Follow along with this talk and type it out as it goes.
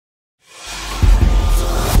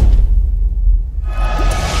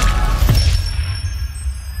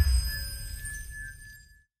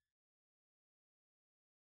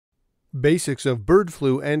Basics of bird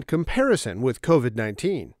flu and comparison with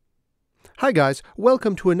COVID-19. Hi guys,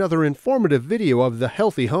 welcome to another informative video of The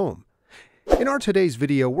Healthy Home. In our today's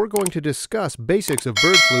video, we're going to discuss basics of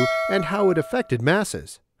bird flu and how it affected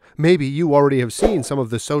masses. Maybe you already have seen some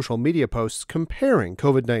of the social media posts comparing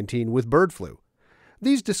COVID-19 with bird flu.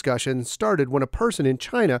 These discussions started when a person in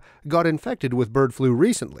China got infected with bird flu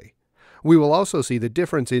recently. We will also see the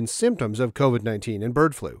difference in symptoms of COVID-19 and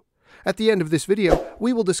bird flu. At the end of this video,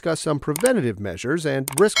 we will discuss some preventative measures and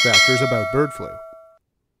risk factors about bird flu.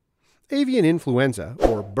 Avian influenza,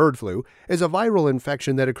 or bird flu, is a viral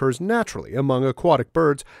infection that occurs naturally among aquatic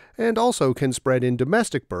birds and also can spread in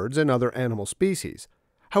domestic birds and other animal species.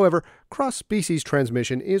 However, cross-species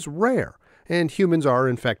transmission is rare, and humans are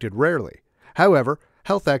infected rarely. However,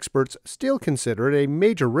 health experts still consider it a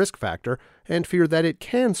major risk factor and fear that it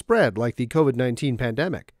can spread like the COVID-19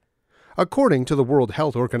 pandemic. According to the World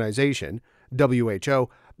Health Organization, WHO,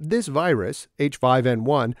 this virus,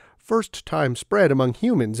 H5N1, first time spread among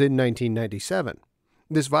humans in 1997.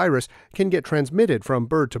 This virus can get transmitted from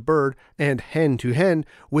bird to bird and hen to hen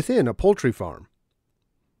within a poultry farm.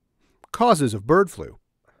 Causes of bird flu.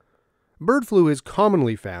 Bird flu is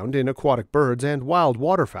commonly found in aquatic birds and wild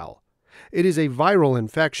waterfowl. It is a viral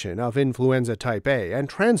infection of influenza type A and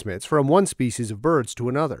transmits from one species of birds to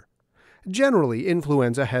another. Generally,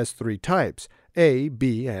 influenza has three types, A,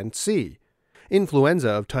 B, and C. Influenza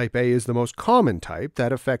of type A is the most common type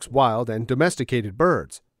that affects wild and domesticated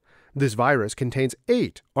birds. This virus contains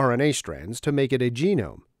 8 RNA strands to make it a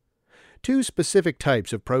genome. 2 specific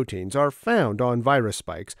types of proteins are found on virus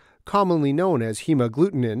spikes, commonly known as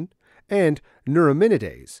hemagglutinin and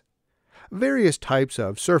neuraminidase. Various types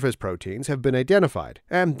of surface proteins have been identified,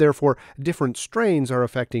 and therefore different strains are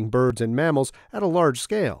affecting birds and mammals at a large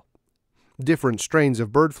scale. Different strains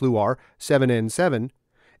of bird flu are 7N7,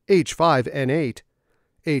 H5N8,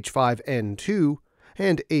 H5N2,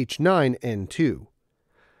 and H9N2.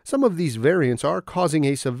 Some of these variants are causing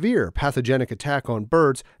a severe pathogenic attack on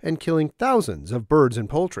birds and killing thousands of birds and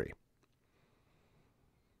poultry.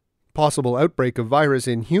 Possible outbreak of virus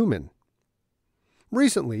in human.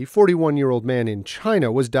 Recently, a 41-year-old man in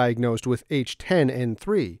China was diagnosed with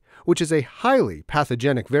H10N3, which is a highly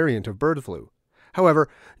pathogenic variant of bird flu. However,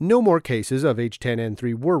 no more cases of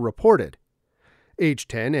H10N3 were reported.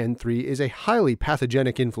 H10N3 is a highly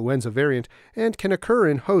pathogenic influenza variant and can occur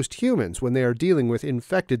in host humans when they are dealing with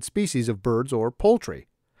infected species of birds or poultry.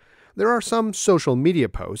 There are some social media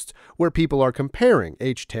posts where people are comparing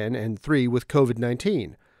H10N3 with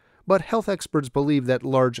COVID-19, but health experts believe that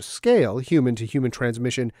large-scale human-to-human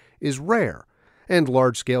transmission is rare, and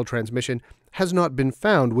large-scale transmission has not been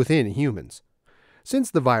found within humans.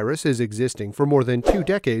 Since the virus is existing for more than 2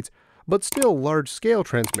 decades, but still large-scale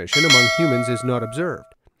transmission among humans is not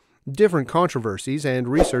observed. Different controversies and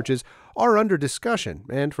researches are under discussion,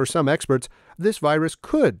 and for some experts, this virus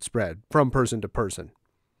could spread from person to person.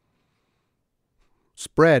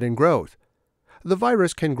 Spread and growth. The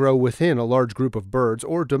virus can grow within a large group of birds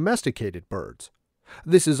or domesticated birds.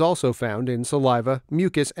 This is also found in saliva,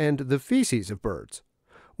 mucus, and the feces of birds.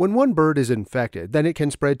 When one bird is infected, then it can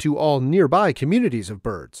spread to all nearby communities of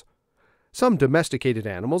birds. Some domesticated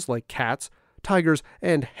animals like cats, tigers,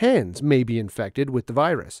 and hens may be infected with the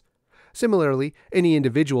virus. Similarly, any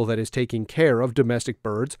individual that is taking care of domestic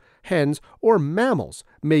birds, hens, or mammals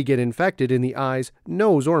may get infected in the eyes,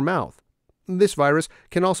 nose, or mouth. This virus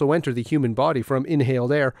can also enter the human body from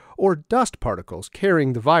inhaled air or dust particles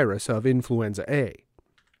carrying the virus of influenza A.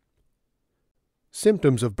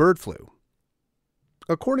 Symptoms of bird flu.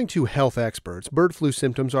 According to health experts, bird flu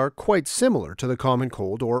symptoms are quite similar to the common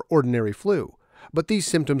cold or ordinary flu, but these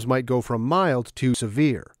symptoms might go from mild to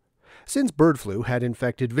severe. Since bird flu had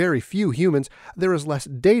infected very few humans, there is less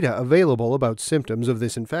data available about symptoms of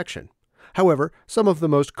this infection. However, some of the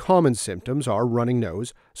most common symptoms are running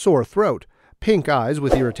nose, sore throat, pink eyes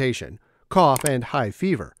with irritation, cough, and high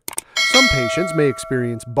fever. Some patients may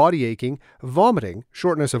experience body aching, vomiting,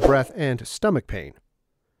 shortness of breath, and stomach pain.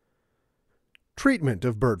 Treatment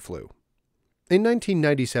of bird flu. In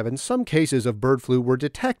 1997, some cases of bird flu were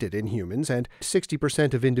detected in humans, and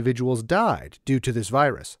 60% of individuals died due to this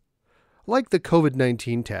virus. Like the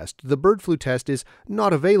COVID-19 test, the bird flu test is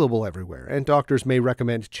not available everywhere, and doctors may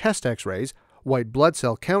recommend chest x-rays, white blood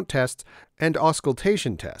cell count tests, and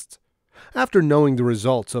auscultation tests. After knowing the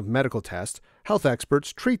results of medical tests, health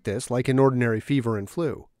experts treat this like an ordinary fever and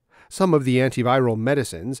flu. Some of the antiviral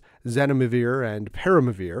medicines, zenamivir and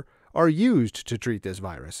peramivir, are used to treat this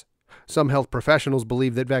virus. Some health professionals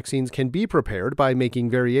believe that vaccines can be prepared by making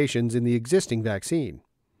variations in the existing vaccine.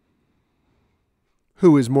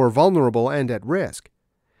 Who is more vulnerable and at risk?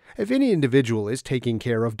 If any individual is taking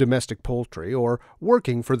care of domestic poultry or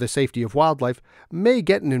working for the safety of wildlife, may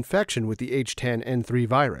get an infection with the H10N3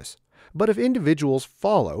 virus. But if individuals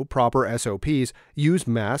follow proper SOPs, use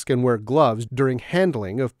masks and wear gloves during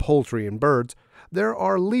handling of poultry and birds, there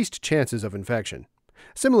are least chances of infection.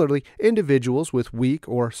 Similarly, individuals with weak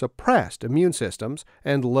or suppressed immune systems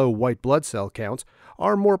and low white blood cell counts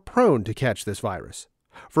are more prone to catch this virus.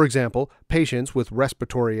 For example, patients with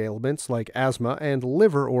respiratory ailments like asthma and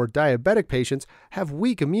liver or diabetic patients have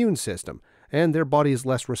weak immune system, and their body is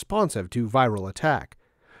less responsive to viral attack.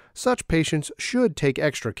 Such patients should take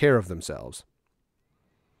extra care of themselves.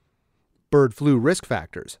 Bird flu risk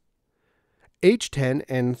factors.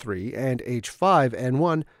 H10N3 and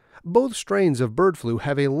H5N1, both strains of bird flu,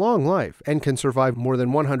 have a long life and can survive more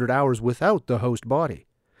than 100 hours without the host body.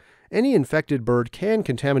 Any infected bird can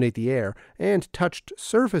contaminate the air and touched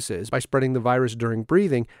surfaces by spreading the virus during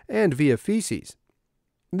breathing and via feces.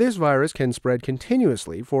 This virus can spread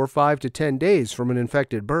continuously for 5 to 10 days from an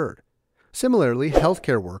infected bird. Similarly,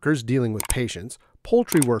 healthcare workers dealing with patients,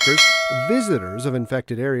 poultry workers, visitors of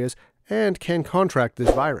infected areas, and can contract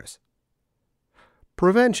this virus.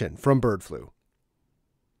 Prevention from bird flu.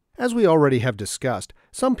 As we already have discussed,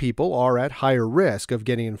 some people are at higher risk of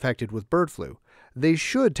getting infected with bird flu. They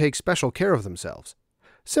should take special care of themselves.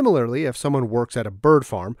 Similarly, if someone works at a bird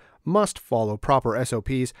farm, must follow proper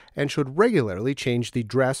SOPs and should regularly change the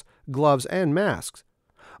dress, gloves, and masks.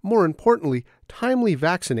 More importantly, timely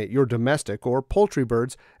vaccinate your domestic or poultry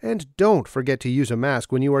birds, and don't forget to use a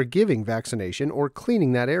mask when you are giving vaccination or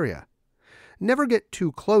cleaning that area. Never get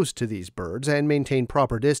too close to these birds and maintain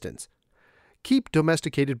proper distance. Keep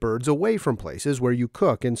domesticated birds away from places where you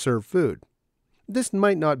cook and serve food. This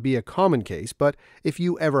might not be a common case, but if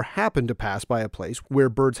you ever happen to pass by a place where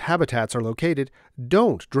birds' habitats are located,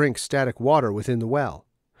 don't drink static water within the well.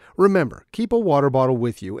 Remember, keep a water bottle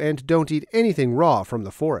with you and don't eat anything raw from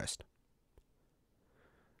the forest.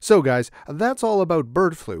 So guys, that's all about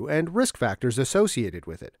bird flu and risk factors associated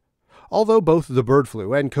with it. Although both the bird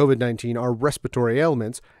flu and COVID-19 are respiratory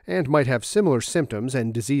ailments and might have similar symptoms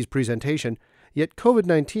and disease presentation, yet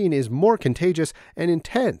COVID-19 is more contagious and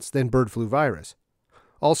intense than bird flu virus.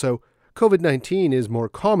 Also, COVID-19 is more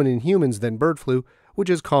common in humans than bird flu, which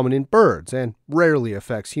is common in birds and rarely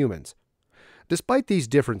affects humans. Despite these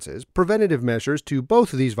differences, preventative measures to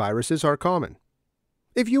both of these viruses are common.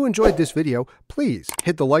 If you enjoyed this video, please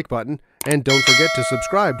hit the like button and don't forget to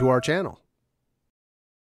subscribe to our channel.